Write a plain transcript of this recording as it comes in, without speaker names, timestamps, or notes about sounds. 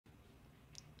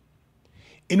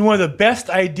In one of the best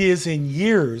ideas in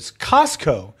years,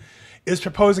 Costco is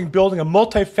proposing building a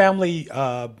multifamily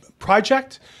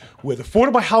project with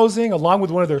affordable housing along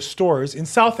with one of their stores in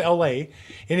South LA,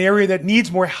 an area that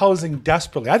needs more housing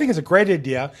desperately. I think it's a great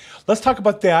idea. Let's talk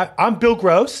about that. I'm Bill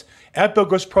Gross at Bill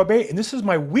Gross Probate, and this is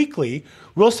my weekly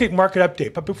real estate market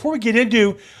update. But before we get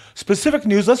into specific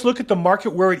news, let's look at the market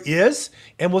where it is,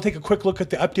 and we'll take a quick look at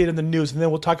the update on the news, and then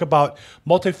we'll talk about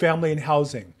multifamily and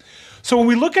housing. So when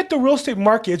we look at the real estate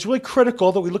market, it's really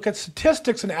critical that we look at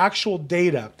statistics and actual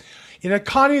data. In an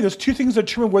economy, there's two things that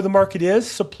determine where the market is: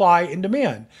 supply and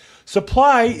demand.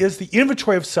 Supply is the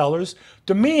inventory of sellers.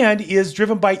 Demand is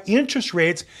driven by interest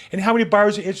rates and how many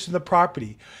buyers are interested in the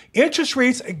property. Interest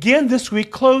rates, again, this week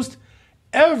closed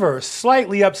ever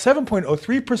slightly up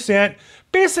 7.03%,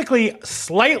 basically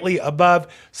slightly above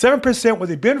 7% where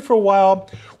they've been for a while,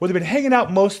 where they've been hanging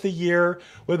out most of the year,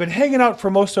 where they've been hanging out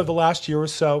for most of the last year or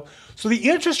so. So the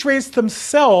interest rates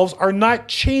themselves are not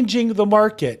changing the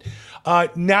market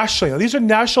nationally. Now, these are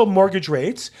national mortgage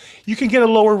rates. You can get a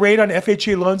lower rate on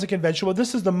FHA loans and conventional, but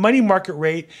this is the money market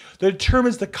rate that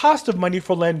determines the cost of money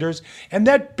for lenders, and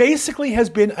that basically has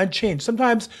been unchanged.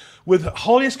 Sometimes with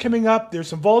holidays coming up, there's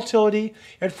some volatility.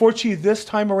 Unfortunately, this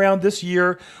time around this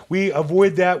year, we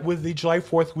avoid that with the July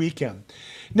 4th weekend.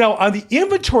 Now, on the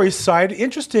inventory side,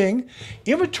 interesting,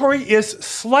 inventory is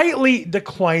slightly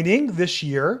declining this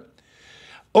year,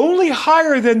 only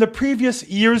higher than the previous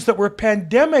years that were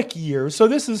pandemic years. So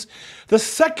this is the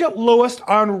second lowest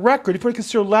on record. If we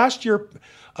consider last year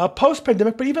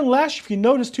post-pandemic, but even last year, if you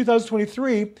notice,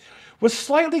 2023 was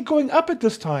slightly going up at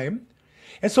this time.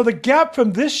 And so the gap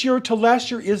from this year to last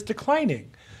year is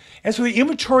declining. And so the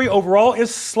inventory overall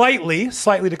is slightly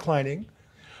declining,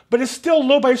 but it's still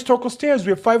low by historical standards. We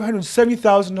have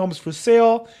 570,000 homes for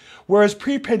sale, whereas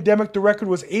pre-pandemic, the record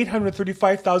was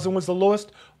 835,000, was the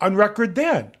lowest on record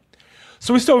then.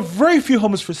 So we still have very few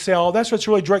homes for sale. That's what's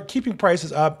really keeping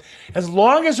prices up. As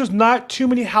long as there's not too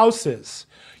many houses,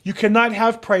 you cannot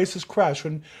have prices crash.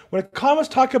 When economists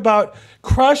talk about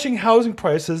crashing housing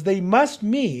prices, they must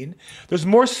mean there's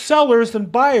more sellers than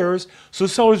buyers, so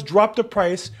sellers drop the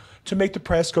price to make the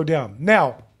price go down.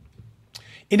 Now,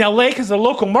 in LA, because the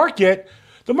local market,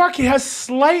 the market has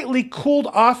slightly cooled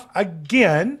off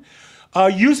again.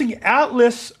 Using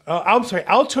Altos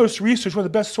Research, one of the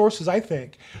best sources, I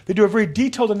think. They do a very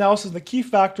detailed analysis of the key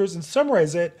factors and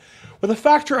summarize it with a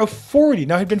factor of 40.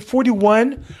 Now, it had been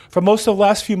 41 for most of the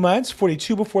last few months,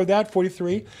 42 before that,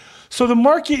 43. So the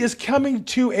market is coming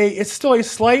to it's still a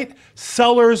slight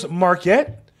seller's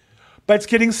market, but it's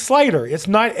getting slighter. It's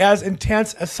not as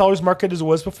intense a seller's market as it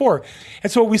was before.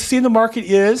 And so what we see in the market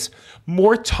is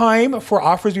more time for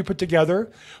offers we put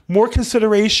together, more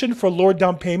consideration for lower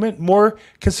down payment, more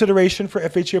consideration for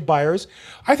FHA buyers.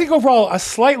 I think overall a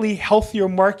slightly healthier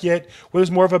market where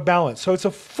there's more of a balance. So it's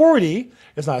a 40,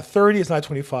 it's not a 30, it's not a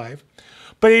 25.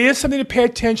 But it is something to pay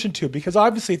attention to, because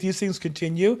obviously if these things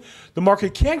continue, the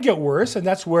market can get worse, and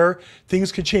that's where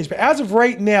things can change. But as of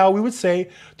right now, we would say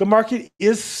the market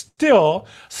is still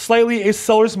slightly a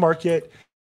seller's market.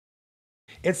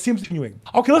 It seems continuing.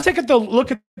 Okay, let's take a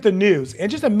look at the news.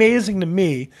 And just amazing to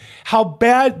me how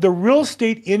bad the real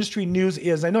estate industry news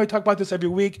is. I know I talk about this every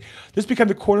week. This became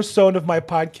the cornerstone of my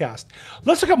podcast.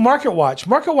 Let's look at MarketWatch.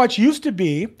 MarketWatch used to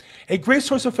be a great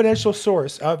source of financial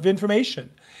source of information.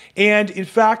 And in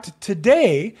fact,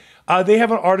 today, they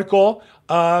have an article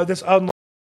that's online.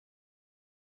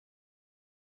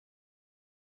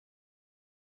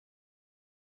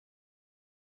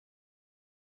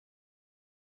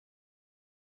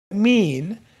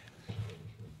 Does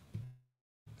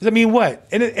that mean what?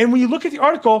 And when you look at the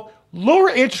article, lower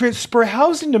interest rates spur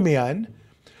housing demand,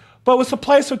 but with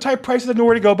supply so tight, prices have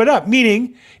nowhere to go but up.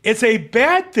 Meaning, it's a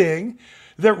bad thing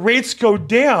that rates go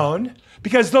down,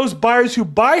 because those buyers who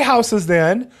buy houses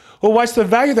then will watch the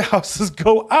value of the houses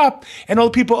go up, and all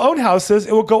the people who own houses,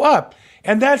 it will go up.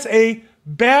 And that's a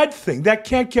bad thing. That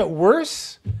can't get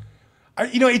worse.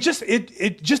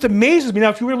 It just amazes me. Now,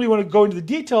 if you really want to go into the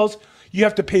details, you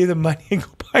have to pay the money and go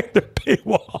behind the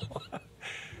paywall.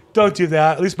 Don't do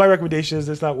that. At least my recommendation is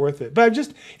it's not worth it. But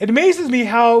it amazes me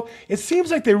how it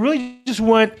seems like they really just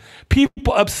want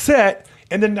people upset,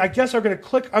 and then I guess are going to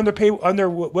click on their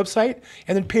website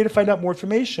and then pay to find out more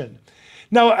information.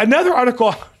 Now, another article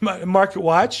on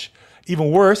MarketWatch,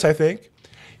 even worse, I think,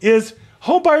 is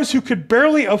home buyers who could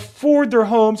barely afford their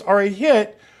homes are a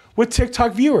hit with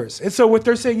TikTok viewers. And so what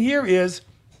they're saying here is,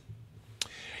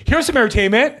 here's some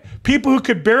entertainment. People who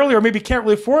could barely or maybe can't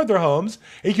really afford their homes,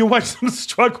 and you can watch them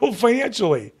struggle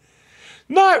financially.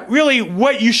 Not really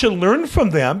what you should learn from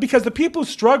them, because the people who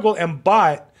struggled and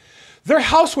bought, their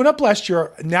house went up last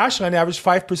year nationally on average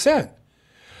 5%.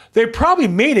 they probably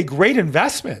made a great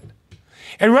investment.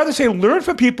 And rather say, learn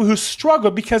from people who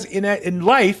struggle, because in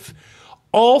life,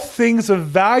 all things of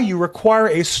value require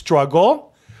a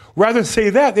struggle. Rather than say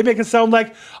that, they make it sound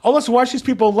like, oh, let's watch these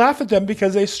people, laugh at them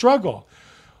because they struggle.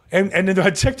 And then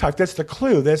on TikTok, that's the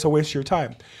clue. That's a waste of your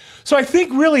time. So I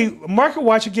think really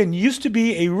MarketWatch, again, used to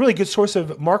be a really good source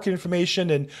of market information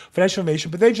and financial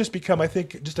information, but they just become, I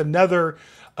think, just another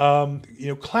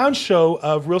clown show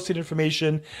of real estate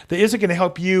information that isn't going to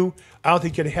help you, I don't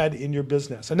think, get ahead in your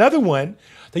business. Another one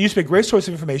that used to be a great source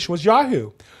of information was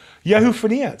Yahoo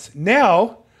Finance.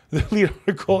 Now, the lead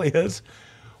article is,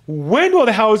 when will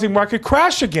the housing market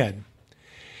crash again?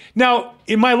 Now,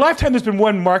 in my lifetime, there's been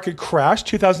one market crash,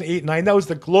 2008-9. That was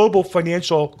the global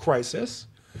financial crisis.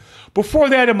 Before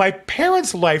that, in my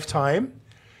parents' lifetime,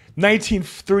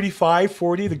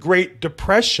 1935-40, the Great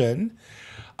Depression.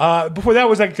 Before that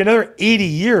was like another 80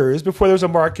 years before there was a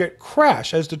market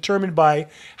crash, as determined by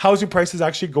housing prices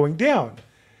actually going down.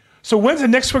 So when's the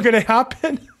next one going to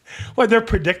happen? Well, they're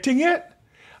predicting it.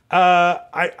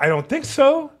 I don't think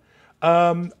so.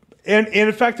 And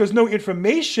in fact, there's no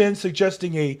information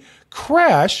suggesting a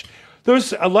crash.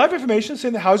 There's a lot of information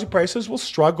saying that housing prices will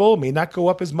struggle, may not go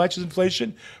up as much as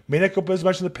inflation, may not go up as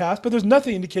much in the past, but there's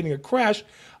nothing indicating a crash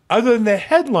other than the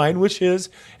headline, which is,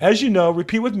 as you know,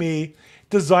 repeat with me,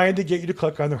 designed to get you to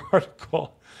click on the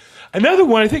article. Another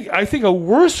one, I think a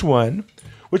worse one,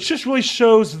 which just really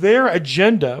shows their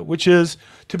agenda, which is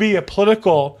to be a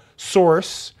political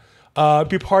source,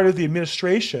 be part of the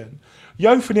administration.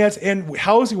 Yahoo Finance and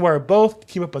Housing Wire both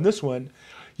came up on this one.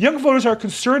 Young voters are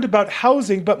concerned about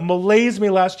housing, but malaise may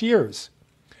last years.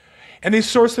 And they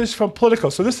source this from Politico.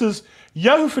 So this is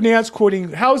Yahoo Finance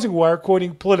quoting Housing Wire,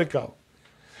 quoting Politico.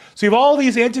 So you have all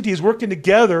these entities working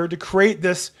together to create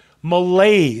this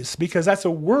malaise, because that's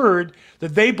a word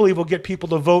that they believe will get people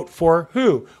to vote for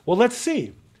who? Well, let's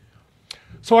see.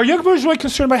 So are young voters really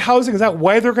concerned about housing? Is that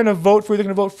why they're going to vote for who they're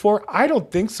going to vote for? I don't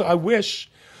think so. I wish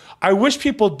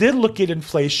people did look at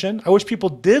inflation. I wish people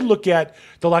did look at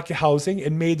the lack of housing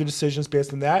and made their decisions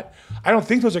based on that. I don't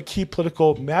think those are key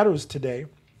political matters today.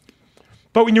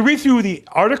 But when you read through the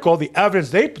article, the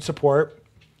evidence they support,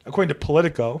 according to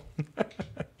Politico,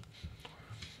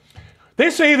 they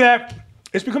say that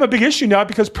it's become a big issue now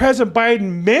because President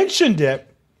Biden mentioned it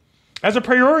as a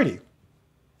priority.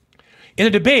 In a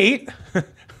debate,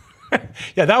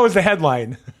 yeah, that was the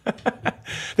headline. The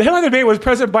headline of the debate was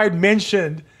President Biden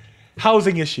mentioned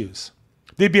housing issues.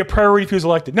 They'd be a priority if he was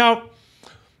elected. Now,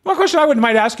 one question I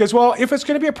might ask is, well, if it's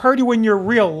going to be a priority when you're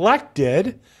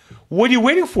reelected, what are you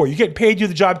waiting for? You get paid to do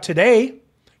the job today.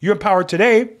 You're empowered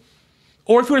today.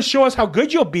 Or if you want to show us how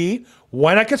good you'll be,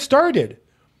 why not get started?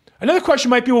 Another question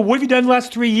might be, well, what have you done the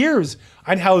last 3 years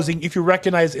on housing if you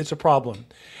recognize it's a problem?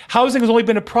 Housing has only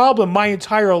been a problem my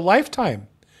entire lifetime.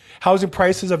 Housing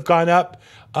prices have gone up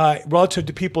relative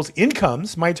to people's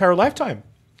incomes my entire lifetime.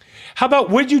 How about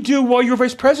what did you do while you were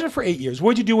vice president for 8 years?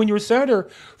 What did you do when you were senator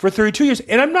for 32 years?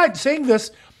 And I'm not saying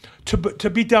this to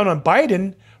beat down on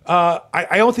Biden.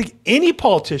 I don't think any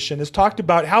politician has talked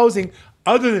about housing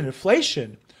other than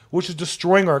inflation, which is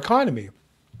destroying our economy.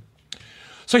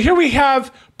 So here we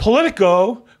have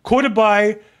Politico, quoted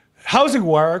by Housing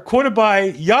Wire, quoted by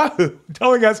Yahoo,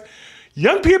 telling us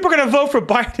young people are going to vote for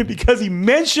Biden because he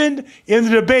mentioned in the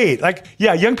debate. Like,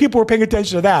 yeah, young people were paying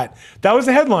attention to that. That was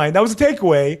the headline. That was the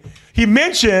takeaway. He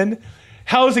mentioned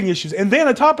housing issues. And then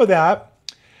on top of that,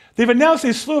 they've announced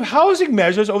a slew of housing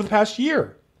measures over the past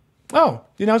year. Oh,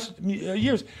 they announced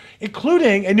years,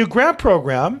 including a new grant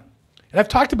program. And I've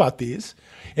talked about these.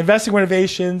 Investing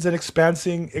renovations and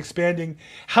expanding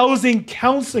housing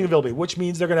counseling availability, which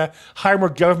means they're going to hire more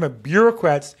government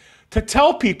bureaucrats to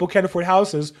tell people who can't afford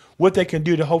houses what they can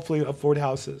do to hopefully afford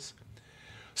houses.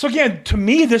 So again, to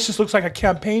me, this just looks like a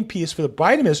campaign piece for the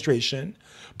Biden administration,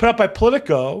 put up by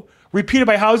Politico, repeated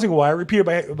by Housing Wire,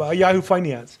 repeated by Yahoo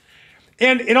Finance.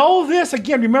 And in all of this,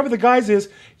 again, remember the guys is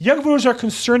young voters are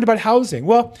concerned about housing.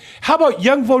 Well, how about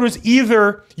young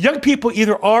people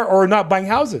either are or are not buying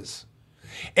houses?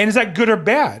 And is that good or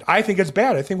bad? I think it's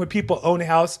bad. I think when people own a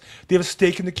house, they have a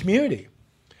stake in the community.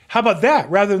 How about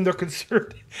that? Rather than they're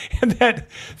concerned and that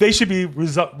they should be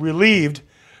relieved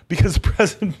because the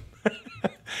president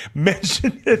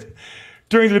mentioned it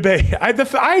during the debate.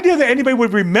 The idea that anybody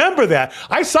would remember that.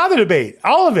 I saw the debate,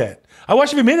 all of it. I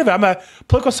watched every minute of it. I'm a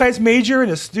political science major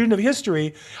and a student of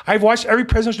history. I've watched every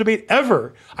presidential debate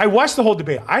ever. I watched the whole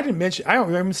debate. I don't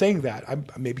remember him saying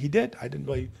that. Maybe he did. I didn't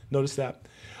really notice that.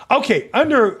 Okay,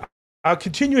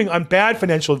 continuing on bad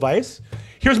financial advice,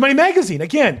 here's Money Magazine.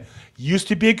 Again, used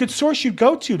to be a good source you'd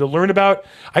go to learn about,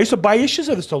 I used to buy issues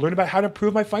of this to learn about how to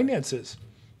improve my finances.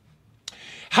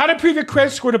 How to improve your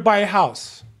credit score to buy a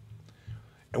house.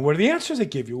 And what are the answers they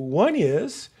give you? One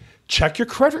is check your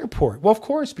credit report. Well, of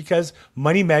course, because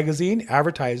Money Magazine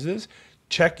advertises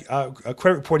check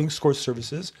credit reporting score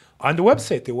services on the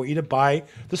website. They want you to buy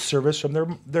the service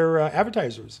from their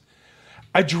advertisers.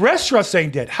 Address your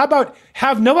outstanding debt. How about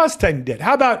have no outstanding debt?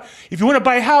 How about if you want to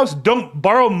buy a house, don't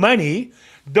borrow money.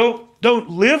 Don't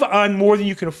live on more than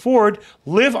you can afford.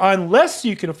 Live on less than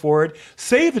you can afford.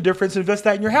 Save the difference and invest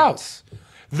that in your house.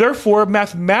 Therefore,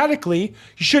 mathematically,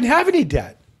 you shouldn't have any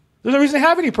debt. There's no reason to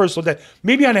have any personal debt.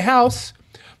 Maybe on a house,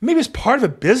 maybe it's part of a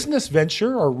business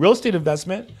venture or real estate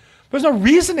investment. There's no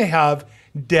reason to have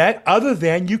debt other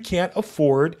than you can't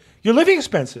afford your living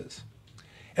expenses.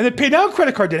 And then pay down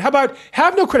credit card debt. How about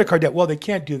have no credit card debt? Well, they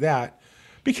can't do that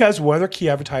because one of their key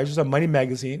advertisers on Money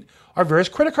Magazine are various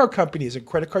credit card companies and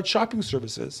credit card shopping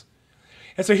services.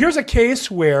 And so here's a case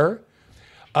where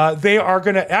they are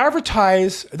going to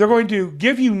advertise, they're going to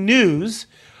give you news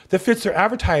that fits their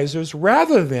advertisers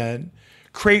rather than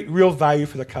create real value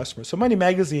for the customer. So Money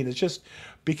Magazine has just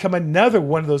become another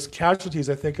one of those casualties,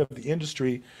 I think, of the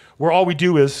industry where all we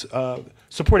do is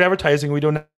support advertising. We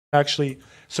don't actually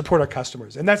support our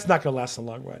customers. And that's not going to last in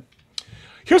the long run.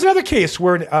 Here's another case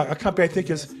where a company I think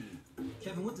is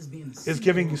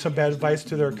giving some bad advice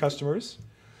to their customers.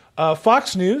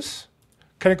 Fox News,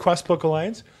 cutting across political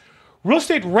lines. Real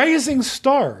estate rising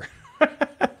star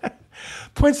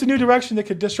points a new direction that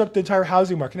could disrupt the entire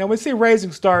housing market. Now, when we say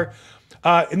rising star,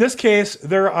 in this case,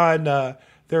 they're on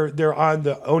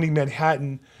the Owning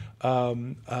Manhattan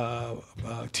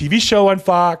TV show on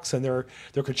Fox, and they're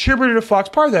a contributor to Fox.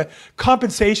 Part of the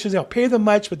compensation, they don't pay them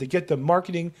much, but they get the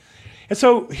marketing. And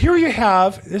so here you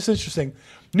have, this is interesting,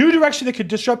 new direction that could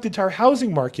disrupt the entire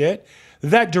housing market.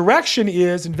 That direction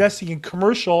is investing in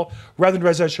commercial rather than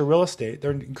residential real estate. They're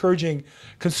encouraging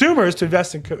consumers to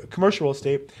invest in commercial real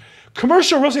estate.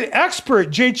 Commercial real estate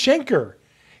expert Jade Schenker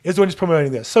is the one who's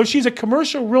promoting this. So she's a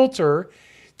commercial realtor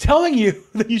telling you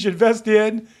that you should invest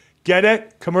in, get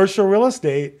it, commercial real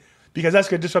estate, because that's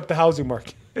going to disrupt the housing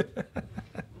market.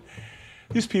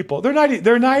 These people, they're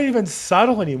not even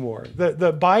subtle anymore.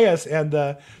 The bias and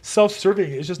the self-serving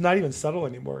is just not even subtle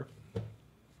anymore.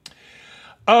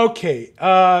 Okay,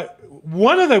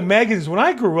 one of the magazines, when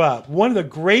I grew up, one of the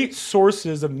great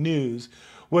sources of news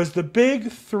was the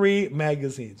big three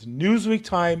magazines, Newsweek,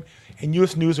 Time, and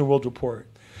U.S. News and World Report.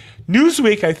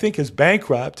 Newsweek, I think, is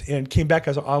bankrupt and came back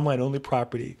as an online-only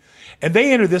property. And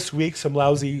they entered this week some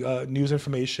lousy news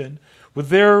information with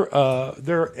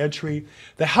their entry.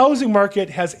 The housing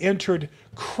market has entered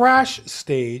crash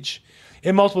stage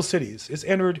in multiple cities. It's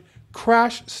entered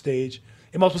crash stage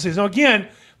in multiple cities. Now, again,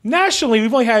 nationally,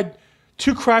 we've only had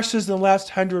 2 crashes in the last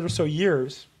 100 or so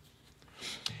years.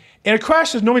 And a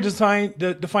crash is normally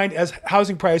defined as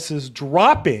housing prices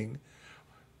dropping.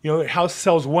 You know, a house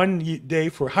sells one day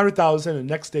for $100,000 and the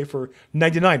next day for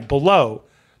 $99,000, below,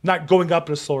 not going up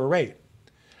at a slower rate.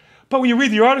 But when you read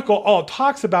the article, all it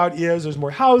talks about is there's more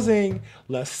housing,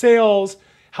 less sales,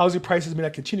 housing prices may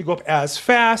not continue to go up as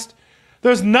fast.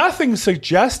 There's nothing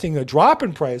suggesting a drop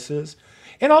in prices,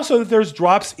 and also that there's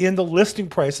drops in the listing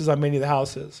prices on many of the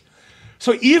houses.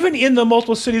 So even in the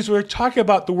multiple cities where we're talking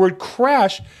about the word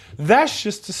crash, that's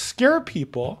just to scare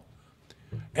people.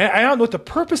 And I don't know what the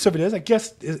purpose of it is. I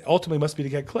guess it ultimately must be to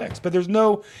get clicks. But there's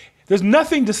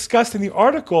nothing discussed in the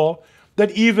article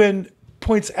that even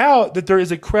points out that there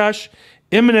is a crash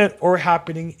imminent or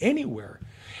happening anywhere.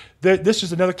 This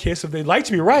is another case of they'd like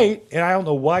to be right, and I don't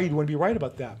know why you'd want to be right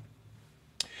about that.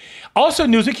 Also,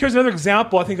 Newsweek, here's another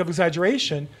example, I think, of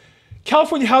exaggeration.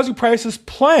 California housing prices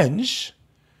plunge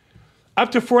up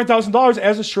to $400,000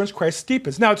 as insurance crisis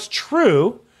steepens. Now, it's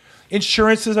true,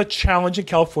 insurance is a challenge in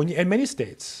California and many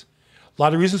states. A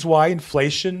lot of reasons why,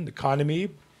 inflation, economy.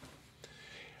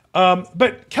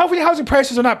 But California housing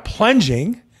prices are not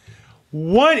plunging.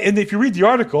 And if you read the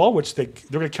article, which they're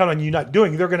going to count on you not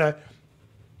doing, they're going to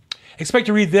expect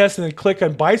to read this and then click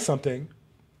on buy something.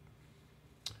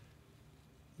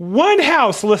 One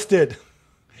house listed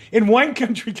in wine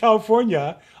country,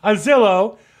 California, on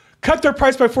Zillow, cut their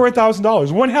price by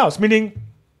 $400,000. One house, meaning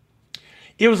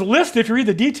it was listed, if you read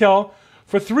the detail,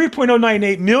 for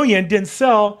 $3.098 million, didn't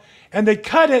sell, and they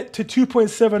cut it to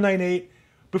 $2.798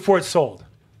 before it sold.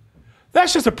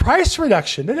 That's just a price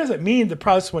reduction. That doesn't mean the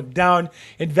price went down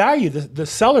in value. The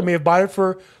seller may have bought it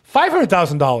for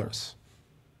 $500,000.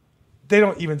 They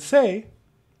don't even say.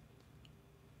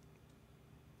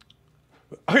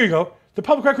 Here you go. The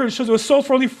public record shows it was sold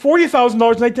for only $40,000 in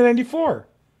 1994.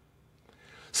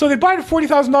 So they bought it for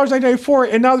 $40,000 in 1994,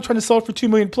 and now they're trying to sell it for $2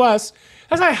 million plus.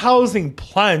 That's not a housing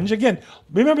plunge. Again,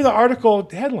 remember the article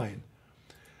headline.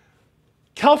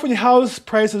 California house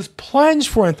prices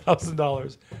plunged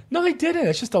 $400,000. No, they didn't.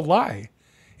 It's just a lie.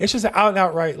 It's just an out and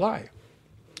outright lie.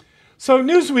 So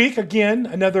Newsweek, again,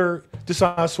 another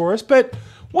dishonest source. But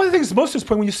one of the things that's most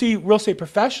disappointing when you see real estate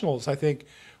professionals, I think,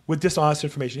 with dishonest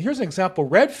information. Here's an example,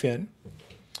 Redfin.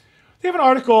 They have an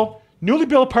article, newly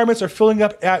built apartments are filling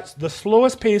up at the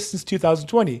slowest pace since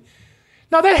 2020.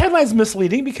 Now that headline is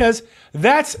misleading because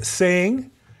that's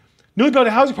saying newly built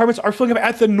housing apartments are filling up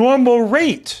at the normal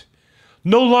rate,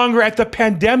 no longer at the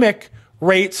pandemic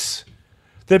rates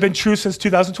that have been true since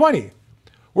 2020.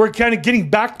 We're kind of getting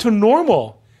back to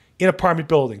normal in apartment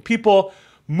building. People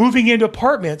moving into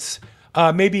apartments,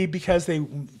 maybe because they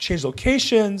changed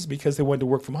locations, because they wanted to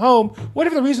work from home,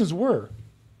 whatever the reasons were.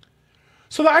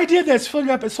 So the idea that it's filling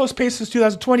up at slow pace since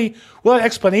 2020 without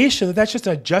explanation that that's just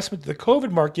an adjustment to the COVID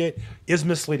market is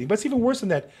misleading. But it's even worse than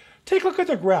that. Take a look at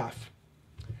the graph.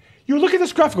 You look at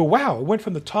this graph and go, wow, it went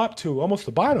from the top to almost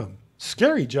the bottom.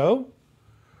 Scary, Joe.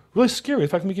 Really scary. In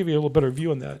fact, let me give you a little better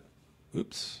view on that.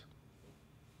 Oops.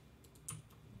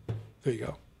 There you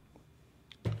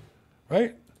go.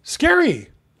 Right? Scary.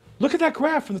 Look at that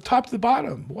graph from the top to the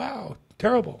bottom. Wow,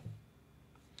 terrible.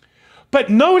 But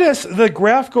notice the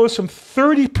graph goes from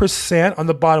 30% on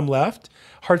the bottom left,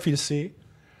 hard for you to see,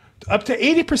 up to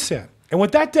 80%. And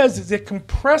what that does is it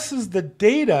compresses the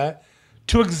data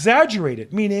to exaggerate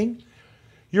it, meaning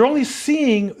you're only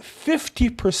seeing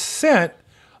 50%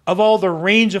 of all the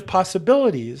range of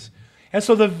possibilities. And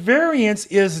so the variance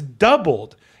is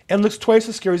doubled and looks twice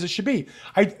as scary as it should be.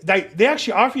 They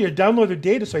actually offer you to download their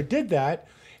data, so I did that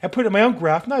and put it in my own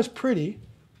graph. Not as pretty,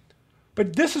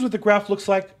 but this is what the graph looks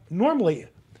like normally.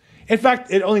 In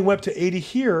fact, it only went up to 80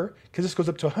 here because this goes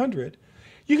up to 100.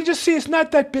 You can just see it's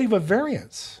not that big of a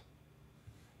variance.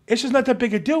 It's just not that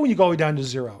big a deal when you go all the way down to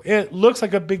 0. It looks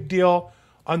like a big deal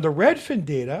on the Redfin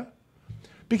data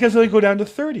because they go down to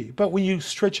 30. But when you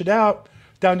stretch it out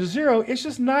down to 0, it's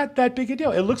just not that big a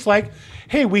deal. It looks like,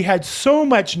 hey, we had so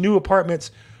much new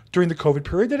apartments during the COVID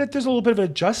period that there's a little bit of an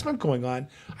adjustment going on.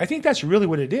 I think that's really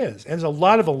what it is. And there's a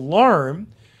lot of alarm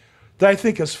that I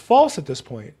think is false at this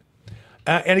point.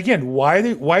 And again, why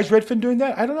is Redfin doing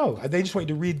that? I don't know. They just want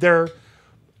you to read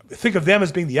think of them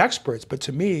as being the experts. But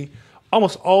to me,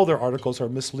 almost all their articles are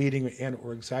misleading and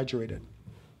or exaggerated.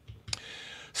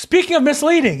 Speaking of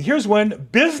misleading, here's one,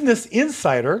 Business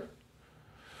Insider,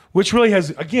 which really has,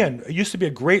 again, it used to be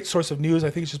a great source of news. I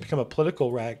think it's just become a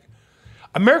political rag.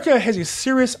 America has a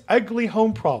serious ugly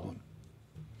home problem.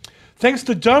 Thanks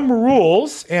to dumb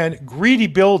rules and greedy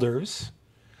builders,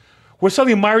 we're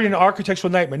suddenly mired in an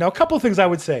architectural nightmare. Now, a couple of things I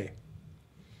would say.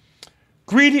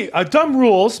 Dumb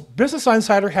rules, Business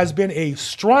Insider has been a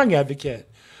strong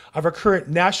advocate of our current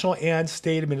national and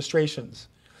state administrations.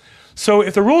 So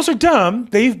if the rules are dumb,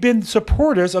 they've been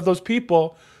supporters of those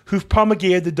people who've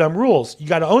promulgated the dumb rules. You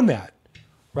got to own that,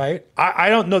 right? I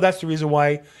don't know that's the reason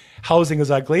why housing is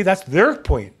ugly. That's their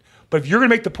point. But if you're going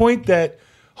to make the point that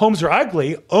homes are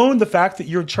ugly, own the fact that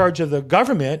you're in charge of the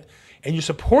government and you're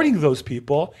supporting those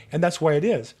people, and that's why it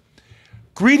is.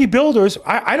 Greedy builders,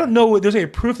 I don't know if there's any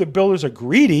proof that builders are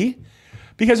greedy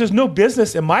because there's no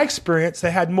business, in my experience,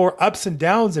 that had more ups and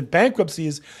downs and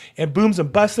bankruptcies and booms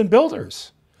and busts than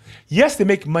builders. Yes, they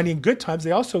make money in good times.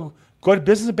 They also go to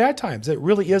business in bad times. It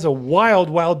really is a wild,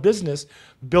 wild business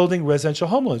building residential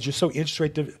home loans. You're so interest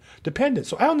rate dependent.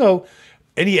 So I don't know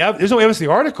there's no evidence in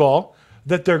the article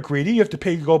that they're greedy. You have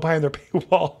to go behind their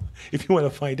paywall if you want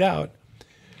to find out.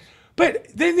 But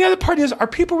then the other part is, are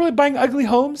people really buying ugly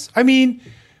homes? I mean,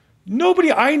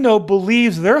 nobody I know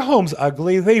believes their home's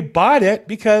ugly. They bought it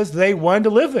because they wanted to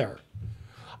live there.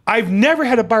 I've never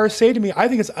had a buyer say to me, I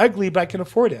think it's ugly, but I can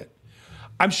afford it.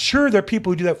 I'm sure there are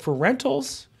people who do that for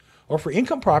rentals or for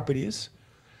income properties.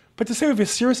 But to say we have a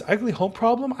serious ugly home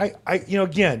problem,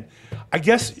 again, I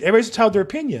guess everybody's entitled to their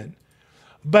opinion,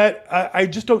 but I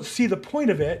just don't see the point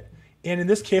of it. And in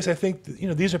this case, I think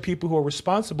these are people who are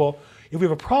responsible. If we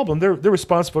have a problem, they're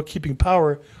responsible for keeping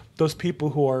power those people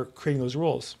who are creating those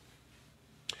rules.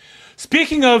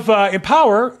 Speaking of in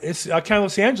power, County of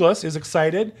Los Angeles is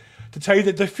excited to tell you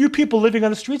that there are few people living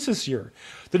on the streets this year.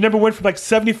 The number went from like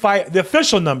 75, the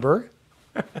official number,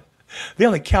 they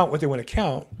only count what they want to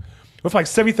count, went from like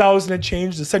 70,000 and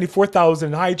change to 74,000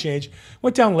 and high change,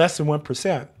 went down less than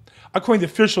 1%, according to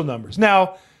the official numbers.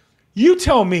 Now, you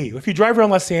tell me, if you drive around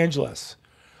Los Angeles,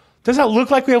 does that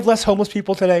look like we have less homeless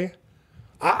people today?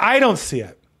 I don't see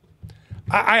it.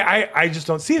 I just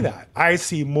don't see that. I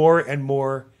see more and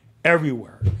more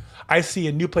everywhere. I see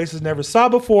in new places never saw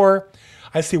before.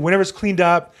 I see whenever it's cleaned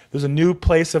up, there's a new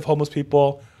place of homeless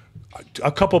people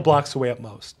a couple blocks away at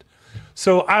most.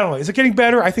 So I don't know. Is it getting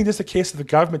better? I think this is a case of the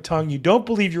government telling you, don't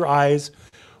believe your eyes.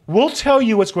 We'll tell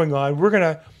you what's going on. We're going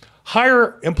to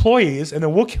hire employees, and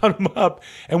then we'll count them up,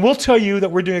 and we'll tell you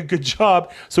that we're doing a good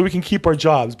job so we can keep our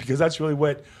jobs, because that's really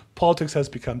what politics has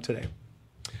become today.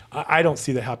 I don't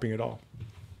see that happening at all.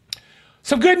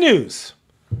 Some good news.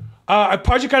 A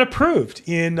project got approved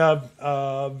in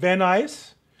Van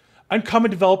Nuys.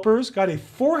 Uncommon Developers got a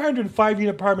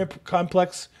 405-unit apartment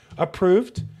complex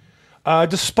approved,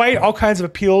 despite all kinds of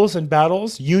appeals and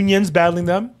battles, unions battling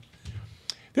them.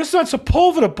 This is on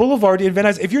Sepulveda Boulevard in Van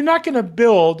Nuys. If you're not going to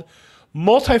build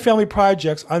multifamily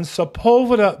projects on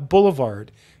Sepulveda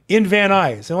Boulevard in Van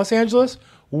Nuys in Los Angeles,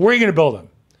 where are you going to build them?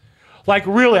 Like,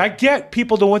 really, I get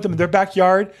people don't want them in their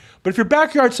backyard, but if your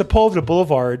backyard's Sepulveda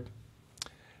Boulevard,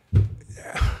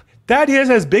 that is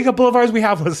as big a boulevard as we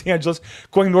have in Los Angeles,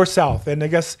 going north-south. And I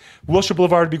guess Wilshire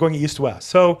Boulevard would be going east-west.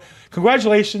 So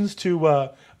congratulations to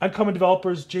Uncommon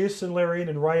Developers, Jason Larian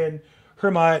and Ryan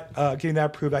Hermot, getting that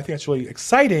approved. I think it's really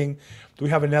exciting that we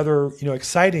have another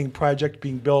exciting project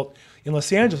being built in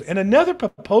Los Angeles. And another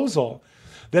proposal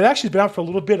that actually has been out for a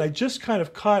little bit, I just kind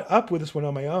of caught up with this one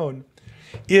on my own,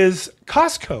 is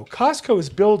Costco. Costco is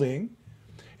building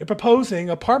and proposing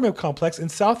an apartment complex in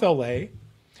South LA,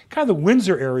 kind of the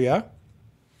Windsor area,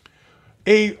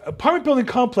 a apartment building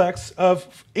complex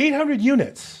of 800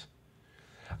 units,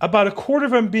 about a quarter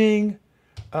of them being,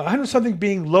 100 something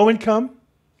being low income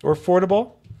or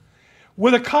affordable,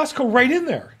 with a Costco right in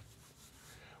there,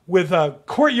 with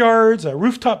courtyards, a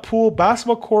rooftop pool,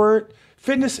 basketball court,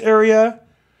 fitness area,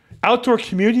 outdoor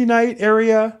community night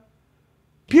area.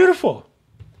 Beautiful.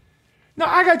 Now,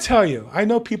 I got to tell you, I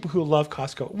know people who love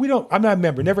Costco. I'm not a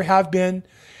member, never have been.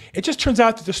 It just turns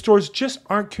out that the stores just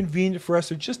aren't convenient for us.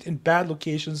 They're just in bad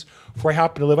locations where I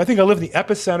happen to live. I think I live in the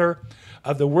epicenter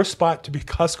of the worst spot to be a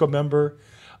Costco member.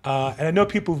 And I know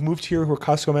people who've moved here who are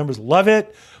Costco members love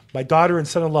it. My daughter and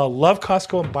son-in-law love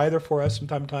Costco and buy there for us from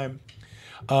time to time.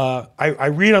 I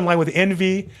read online with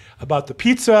envy about the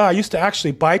pizza. I used to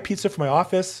actually buy pizza for my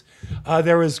office.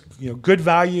 There was good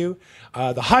value.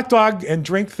 The hot dog and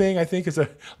drink thing, I think, is a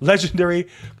legendary.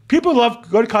 People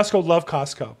go to Costco, love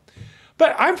Costco.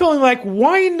 But I'm feeling like,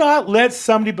 why not let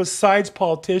somebody besides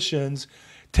politicians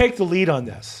take the lead on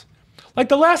this? Like,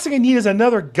 the last thing I need is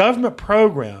another government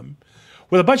program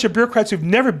with a bunch of bureaucrats who've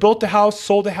never built a house,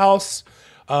 sold a house,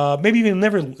 maybe even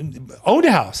never owned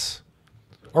a house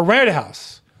or rented a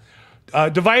house,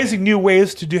 devising new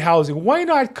ways to do housing. Why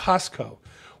not Costco?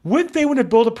 Wouldn't they want to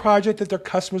build a project that their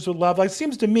customers would love? Like, it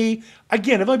seems to me,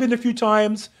 again, I've only been there a few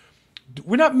times.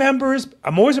 We're not members.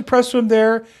 I'm always impressed with them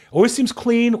there. Always seems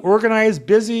clean, organized,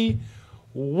 busy.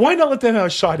 Why not let them have a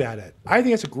shot at it? I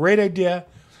think that's a great idea.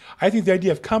 I think the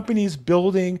idea of companies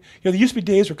building, there used to be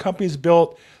days where companies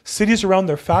built cities around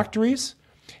their factories,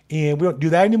 and we don't do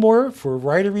that anymore for a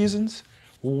variety of reasons.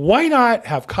 Why not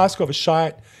have Costco have a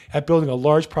shot at building a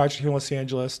large project here in Los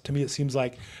Angeles? To me, it seems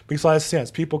like it makes a lot of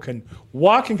sense. People can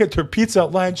walk and get their pizza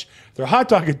at lunch, their hot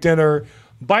dog at dinner,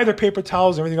 buy their paper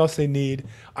towels and everything else they need.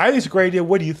 I think it's a great idea.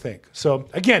 What do you think? So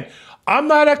again, I'm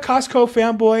not a Costco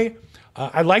fanboy.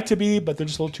 I'd like to be, but they're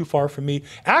just a little too far from me.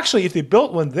 Actually, if they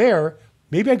built one there,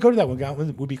 maybe I'd go to that one. That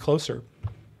one would be closer.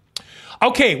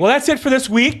 Okay, well, that's it for this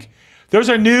week. There's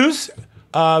our news.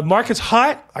 Market's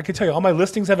hot. I can tell you all my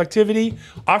listings have activity.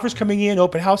 Offers coming in,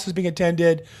 open houses being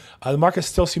attended. The market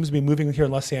still seems to be moving here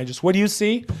in Los Angeles. What do you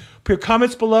see? Put your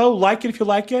comments below. Like it if you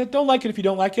like it. Don't like it if you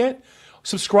don't like it.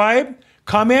 Subscribe.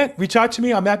 Comment, reach out to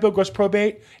me. I'm at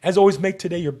LAProbate. As always, make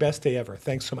today your best day ever.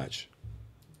 Thanks so much.